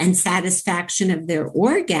and satisfaction of their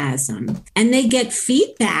orgasm. And they get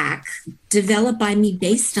feedback developed by me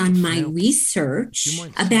based on my research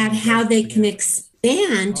about how they can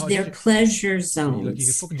expand their pleasure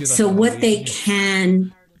zones. So what they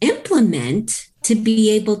can implement to be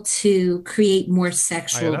able to create more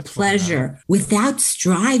sexual pleasure without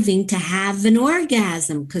striving to have an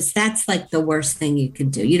orgasm, because that's like the worst thing you can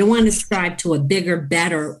do. You don't want to strive to a bigger,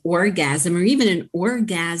 better orgasm or even an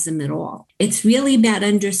orgasm at all. It's really about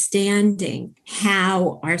understanding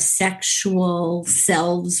how our sexual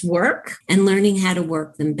selves work and learning how to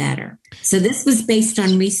work them better. So this was based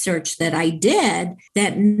on research that I did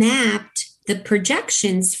that mapped the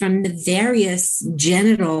projections from the various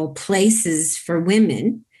genital places for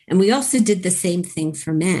women. And we also did the same thing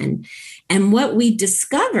for men. And what we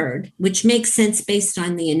discovered, which makes sense based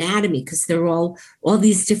on the anatomy, because they're all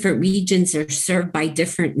these different regions are served by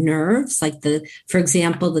different nerves, like for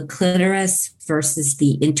example, the clitoris versus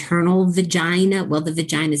the internal vagina. Well, the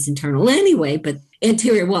vagina is internal anyway, but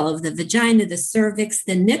anterior wall of the vagina, the cervix,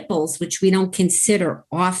 the nipples, which we don't consider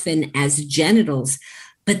often as genitals,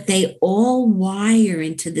 but they all wire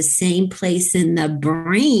into the same place in the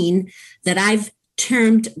brain that I've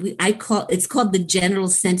termed, it's called the genital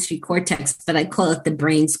sensory cortex, but I call it the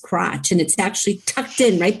brain's crotch. And it's actually tucked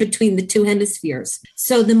in right between the two hemispheres.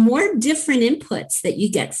 So the more different inputs that you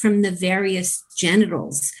get from the various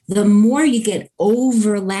genitals, the more you get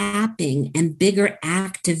overlapping and bigger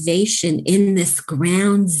activation in this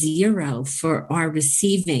ground zero for our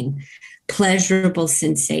receiving pleasurable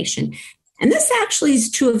sensation. And this actually is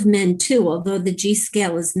true of men too, although the G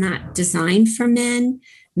scale is not designed for men.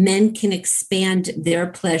 Men can expand their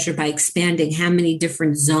pleasure by expanding how many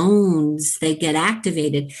different zones they get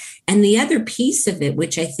activated. And the other piece of it,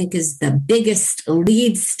 which I think is the biggest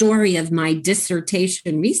lead story of my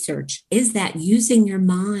dissertation research, is that using your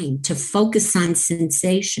mind to focus on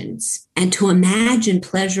sensations and to imagine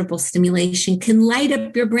pleasurable stimulation can light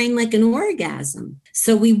up your brain like an orgasm.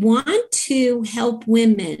 So we want to help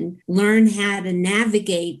women learn how to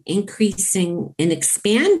navigate increasing and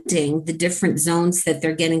expanding the different zones that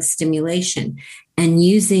they're getting stimulation and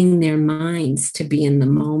using their minds to be in the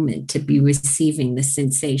moment, to be receiving the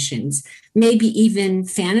sensations, maybe even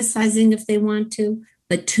fantasizing if they want to,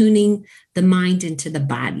 but tuning the mind into the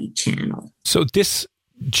body channel. So this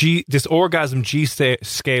orgasm G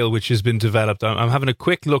scale, which has been developed, I'm having a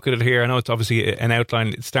quick look at it here. I know it's obviously an outline.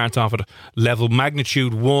 It starts off at level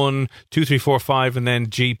magnitude 1, 2, 3, 4, 5, and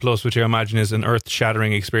then G plus, which I imagine is an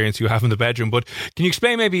earth-shattering experience you have in the bedroom. But can you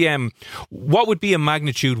explain maybe what would be a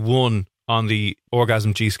magnitude 1 on the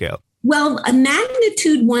orgasm G scale? Well, a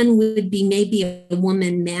magnitude 1 would be maybe a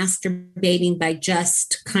woman masturbating by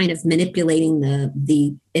just kind of manipulating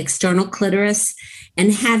the external clitoris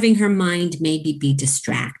and having her mind maybe be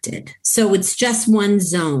distracted. So it's just one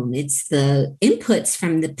zone. It's the inputs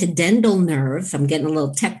from the pudendal nerve. I'm getting a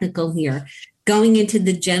little technical here, going into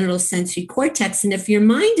the genital sensory cortex. And if your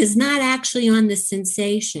mind is not actually on the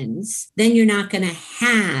sensations, then you're not going to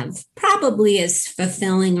have probably as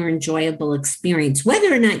fulfilling or enjoyable experience,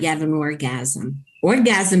 whether or not you have an orgasm.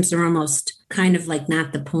 Orgasms are almost kind of like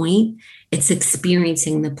not the point. It's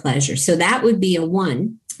experiencing the pleasure. So that would be a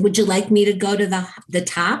 1. Would you like me to go to the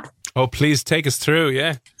top? Oh, please take us through,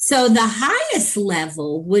 yeah. So the highest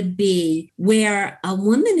level would be where a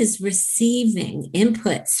woman is receiving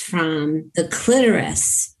inputs from the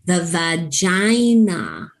clitoris, the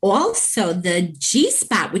vagina, also the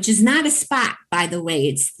G-spot, which is not a spot, by the way.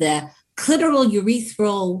 It's the clitoral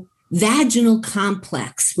urethral vaginal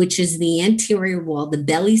complex, which is the anterior wall, the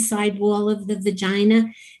belly side wall of the vagina.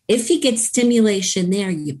 If you get stimulation there,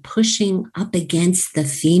 you're pushing up against the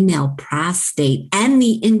female prostate and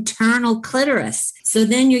the internal clitoris. So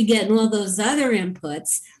then you're getting all those other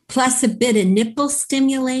inputs, plus a bit of nipple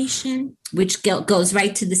stimulation, which goes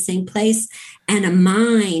right to the same place, and a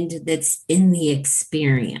mind that's in the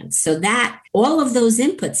experience. So that all of those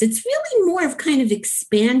inputs, it's really more of kind of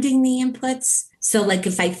expanding the inputs. So like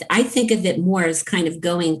if I think of it more as kind of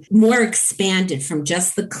going more expanded from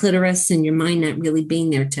just the clitoris and your mind not really being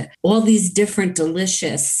there to all these different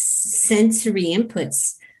delicious sensory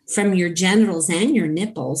inputs from your genitals and your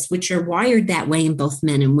nipples, which are wired that way in both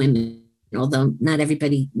men and women. Although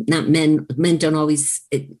men don't always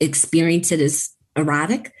experience it as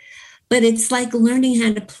erotic, but it's like learning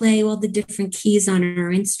how to play all the different keys on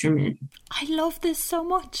our instrument. I love this so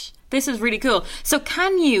much. This is really cool. So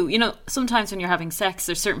can you know, sometimes when you're having sex,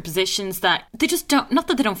 there's certain positions that they just don't, not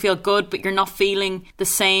that they don't feel good, but you're not feeling the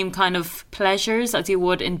same kind of pleasures as you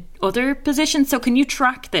would in other positions. So can you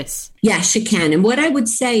track this? Yes, you can. And what I would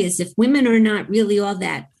say is if women are not really all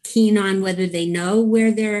that keen on whether they know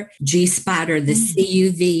where their G-spot or the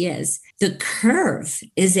CUV is, the Curve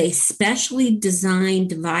is a specially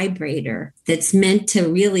designed vibrator that's meant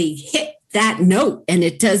to really hit that note, and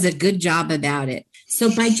it does a good job about it.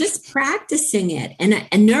 So by just practicing it, and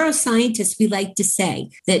neuroscientists, we like to say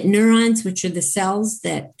that neurons, which are the cells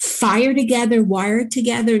that fire together, wire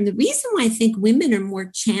together, and the reason why I think women are more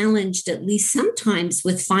challenged, at least sometimes,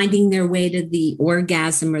 with finding their way to the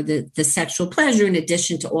orgasm or the sexual pleasure, in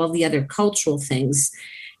addition to all the other cultural things,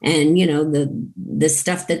 and, you know, the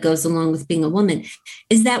stuff that goes along with being a woman,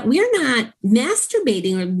 is that we're not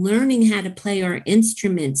masturbating or learning how to play our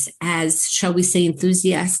instruments as, shall we say,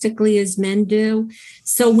 enthusiastically as men do.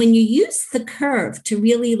 So when you use the Curve to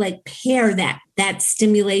really like pair that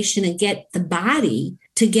stimulation and get the body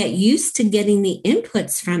to get used to getting the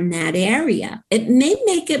inputs from that area, it may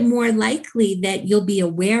make it more likely that you'll be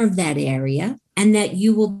aware of that area and that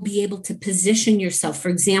you will be able to position yourself. For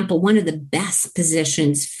example, one of the best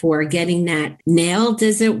positions for getting that nailed,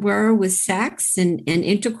 as it were, with sex and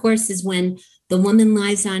intercourse is when the woman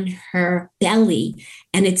lies on her belly,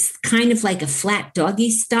 and it's kind of like a flat doggy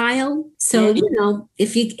style. So, you know,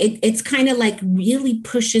 it's kind of like really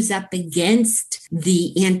pushes up against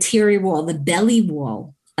the anterior wall, the belly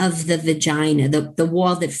wall of the vagina, the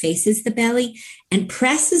wall that faces the belly, and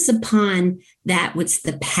presses upon that, what's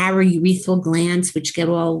the paraurethral glands, which get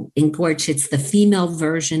all engorged. It's the female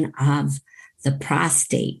version of the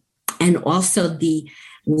prostate. And also the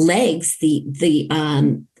legs, the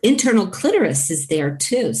internal clitoris is there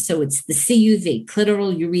too. So it's the CUV,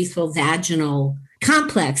 clitoral urethral vaginal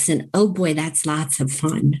complex. And oh boy, that's lots of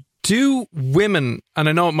fun. Do women, and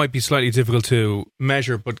I know it might be slightly difficult to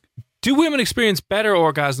measure, but do women experience better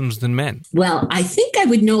orgasms than men? Well, I think I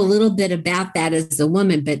would know a little bit about that as a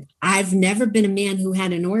woman, but I've never been a man who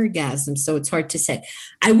had an orgasm, so it's hard to say.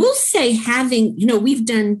 I will say, having, you know, we've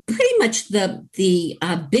done pretty much the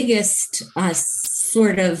biggest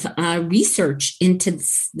sort of research into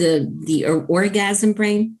the orgasm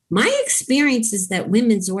brain. My experience is that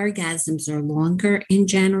women's orgasms are longer in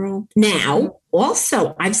general. Now,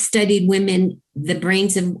 also, I've studied the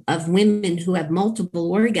brains of women who have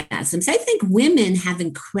multiple orgasms. I think women have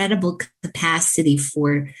incredible capacity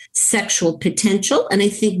for sexual potential, and I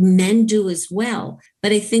think men do as well.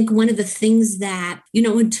 But I think one of the things that, you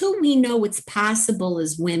know, until we know what's possible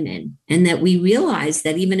as women, and that we realize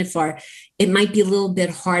that even if it might be a little bit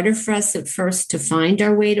harder for us at first to find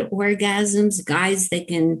our way to orgasms, guys, they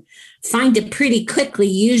can find it pretty quickly.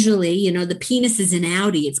 Usually, you know, the penis is an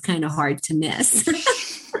Audi. It's kind of hard to miss,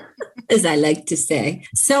 as I like to say.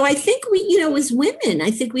 So I think we, you know, as women, I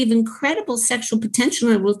think we have incredible sexual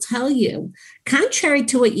potential. I will tell you, contrary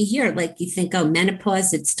to what you hear, like you think, oh,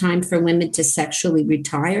 menopause, it's time for women to sexually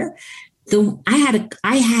retire.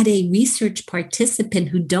 I had a research participant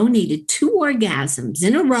who donated 2 orgasms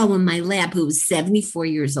in a row in my lab who was 74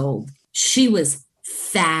 years old. She was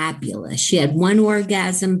fabulous. She had 1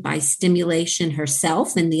 orgasm by stimulation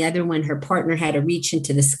herself, and the other one, her partner had to reach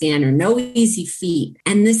into the scanner. No easy feat.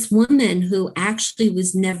 And this woman, who actually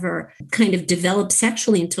was never kind of developed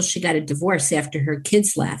sexually until she got a divorce after her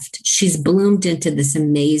kids left, she's bloomed into this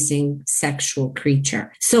amazing sexual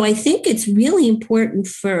creature. So I think it's really important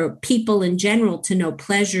for people in general to know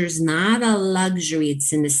pleasure is not a luxury,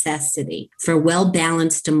 it's a necessity for a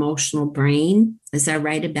well-balanced emotional brain, as I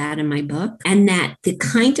write about in my book, and that the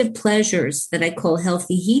kind of pleasures that I call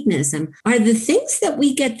healthy hedonism are the things that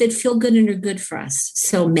we get that feel good and are good for us.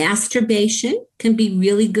 So masturbation can be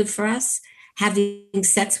really good for us. Having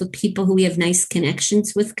sex with people who we have nice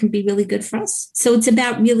connections with can be really good for us. So it's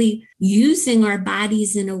about really using our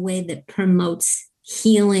bodies in a way that promotes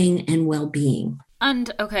healing and well-being.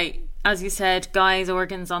 And okay, as you said, guys'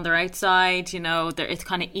 organs on their outside, you know, it's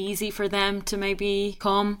kind of easy for them to maybe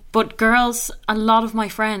come. But girls, a lot of my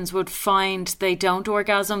friends would find they don't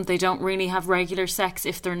orgasm. They don't really have regular sex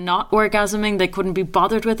if they're not orgasming. They couldn't be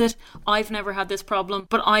bothered with it. I've never had this problem,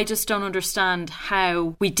 but I just don't understand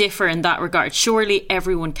how we differ in that regard. Surely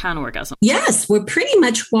everyone can orgasm. Yes, we're pretty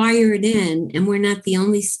much wired in, and we're not the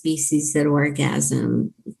only species that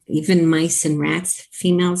orgasm. Even mice and rats,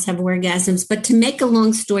 females have orgasms. But to make a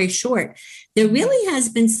long story short, there really has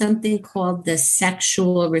been something called the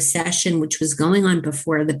sexual recession, which was going on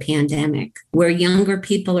before the pandemic, where younger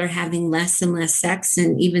people are having less and less sex,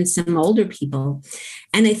 and even some older people.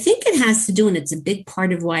 And I think it has to do, and it's a big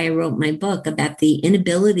part of why I wrote my book, about the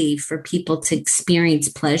inability for people to experience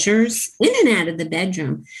pleasures in and out of the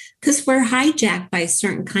bedroom, because we're hijacked by a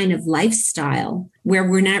certain kind of lifestyle where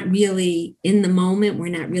we're not really in the moment, we're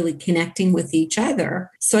not really connecting with each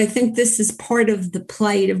other. So I think this is part of the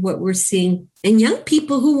plight of what we're seeing in young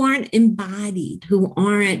people who aren't embodied, who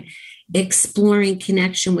aren't exploring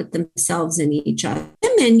connection with themselves and each other.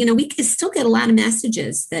 Women, we can still get a lot of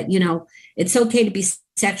messages that, it's okay to be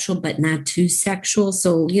sexual, but not too sexual.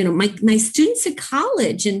 So, my students at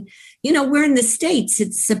college, and, we're in the States,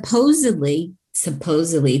 it's supposedly,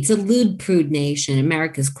 it's a lewd prude nation.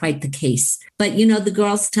 America's quite the case. But, the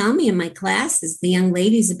girls tell me in my classes, the young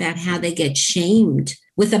ladies, about how they get shamed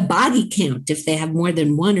with a body count if they have more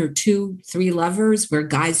than 1 or 2, 3 lovers, where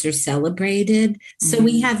guys are celebrated. So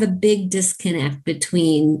we have a big disconnect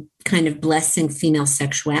between kind of blessing female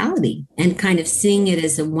sexuality and kind of seeing it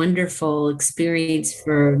as a wonderful experience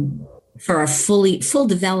for a full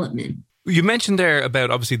development. You mentioned there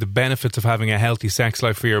about obviously the benefits of having a healthy sex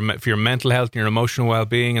life for your mental health and your emotional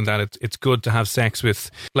well-being, and that it's good to have sex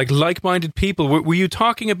with like-minded people. Were you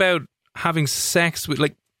talking about having sex with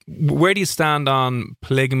where do you stand on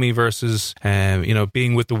polygamy versus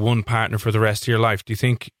being with the one partner for the rest of your life? Do you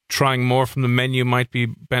think trying more from the menu might be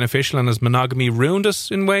beneficial, and has monogamy ruined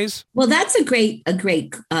us in ways? Well, that's a great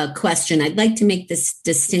question. I'd like to make this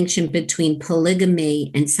distinction between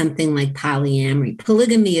polygamy and something like polyamory.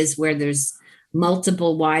 Polygamy is where there's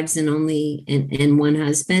multiple wives and only and one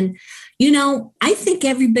husband. I think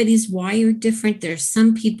everybody's wired different. There's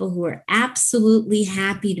some people who are absolutely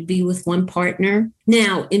happy to be with one partner.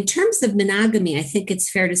 Now, in terms of monogamy, I think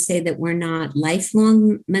it's fair to say that we're not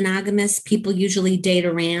lifelong monogamous. People usually date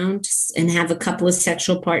around and have a couple of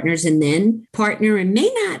sexual partners and then partner, and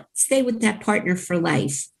may not stay with that partner for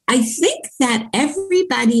life. I think that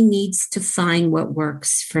everybody needs to find what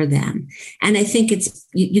works for them. And I think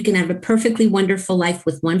you can have a perfectly wonderful life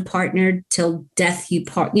with one partner till death you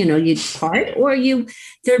part, or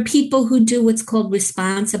there are people who do what's called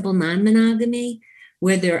responsible non-monogamy,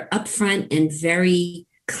 where they're upfront and very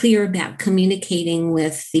clear about communicating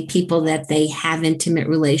with the people that they have intimate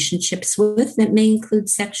relationships with, that may include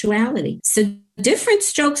sexuality. So different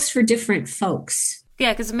strokes for different folks.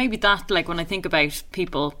 Yeah, because maybe that, when I think about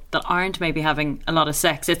people that aren't maybe having a lot of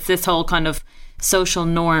sex, it's this whole kind of social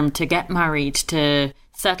norm to get married, to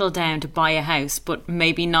settle down, to buy a house, but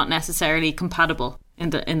maybe not necessarily compatible in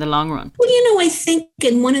the long run. Well, I think,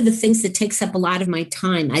 and one of the things that takes up a lot of my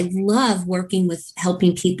time, I love working with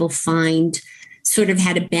helping people find sort of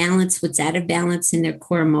how to balance what's out of balance in their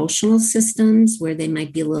core emotional systems, where they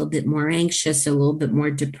might be a little bit more anxious, a little bit more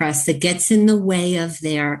depressed, that gets in the way of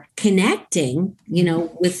their connecting,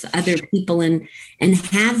 with other people and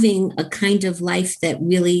having a kind of life that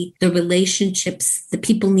really the relationships, the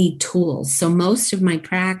people need tools. So most of my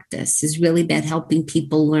practice is really about helping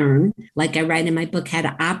people learn, like I write in my book, how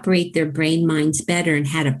to operate their brain minds better and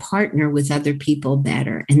how to partner with other people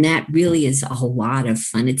better. And that really is a lot of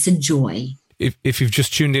fun. It's a joy. If you've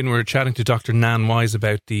just tuned in, we're chatting to Dr. Nan Wise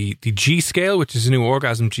about the G-Scale, which is a new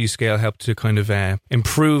orgasm G-Scale, help to kind of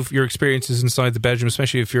improve your experiences inside the bedroom,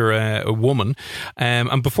 especially if you're a woman.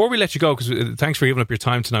 And before we let you go, because thanks for giving up your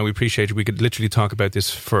time tonight, we appreciate it. We could literally talk about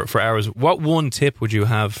this for hours. What one tip would you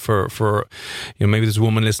have for maybe there's a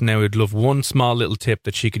woman listening now who'd love one small little tip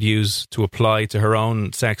that she could use to apply to her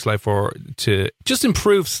own sex life or to just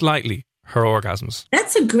improve slightly her orgasms?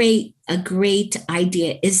 That's a great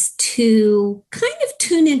idea, is to kind of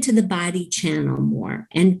tune into the body channel more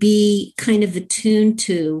and be kind of attuned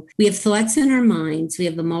to, we have thoughts in our minds, we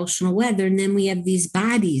have emotional weather, and then we have these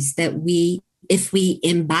bodies that if we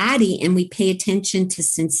embody and we pay attention to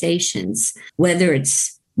sensations, whether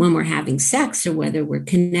it's when we're having sex or whether we're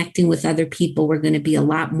connecting with other people, we're going to be a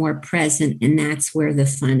lot more present. And that's where the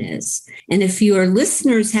fun is. And if your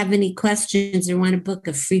listeners have any questions or want to book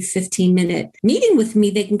a free 15-minute meeting with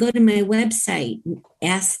me, they can go to my website,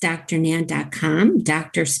 AskDrNan.com.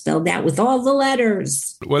 Doctor spelled out with all the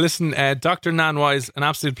letters. Well, listen, Dr. Nan Wise, an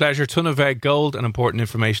absolute pleasure. Ton of gold and important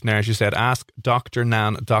information there. As you said,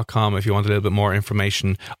 AskDrNan.com if you want a little bit more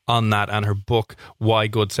information on that. And her book, Why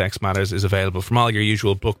Good Sex Matters, is available from all your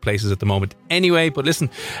usual book places at the moment. Anyway, but listen,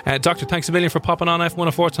 Doctor, thanks a million for popping on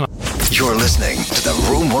F104 tonight. You're listening to the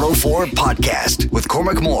Room 104 podcast with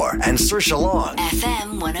Cormac Moore and Saoirse Long.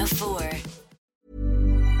 FM 104.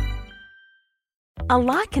 A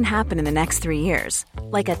lot can happen in the next 3 years.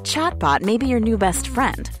 Like a chatbot may be your new best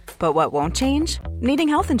friend. But what won't change? Needing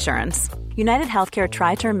health insurance. United Healthcare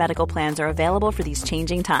Tri-Term Medical Plans are available for these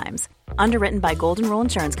changing times. Underwritten by Golden Rule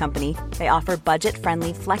Insurance Company, they offer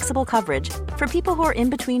budget-friendly, flexible coverage for people who are in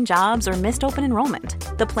between jobs or missed open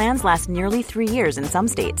enrollment. The plans last nearly 3 years in some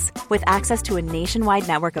states, with access to a nationwide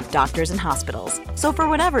network of doctors and hospitals. So for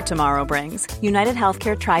whatever tomorrow brings, United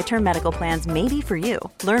Healthcare Tri-Term Medical Plans may be for you.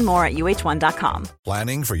 Learn more at uh1.com.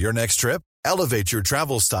 Planning for your next trip? Elevate your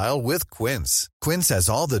travel style with Quince. Quince has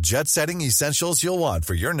all the jet-setting essentials you'll want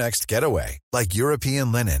for your next getaway, like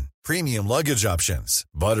European linen, premium luggage options,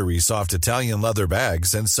 buttery soft Italian leather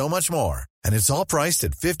bags, and so much more. And it's all priced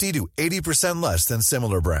at 50 to 80% less than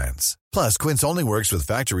similar brands. Plus, Quince only works with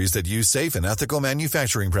factories that use safe and ethical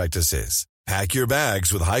manufacturing practices. Pack your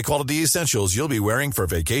bags with high-quality essentials you'll be wearing for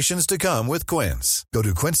vacations to come with Quince. Go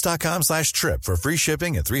to quince.com/trip for free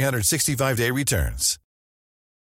shipping and 365-day returns.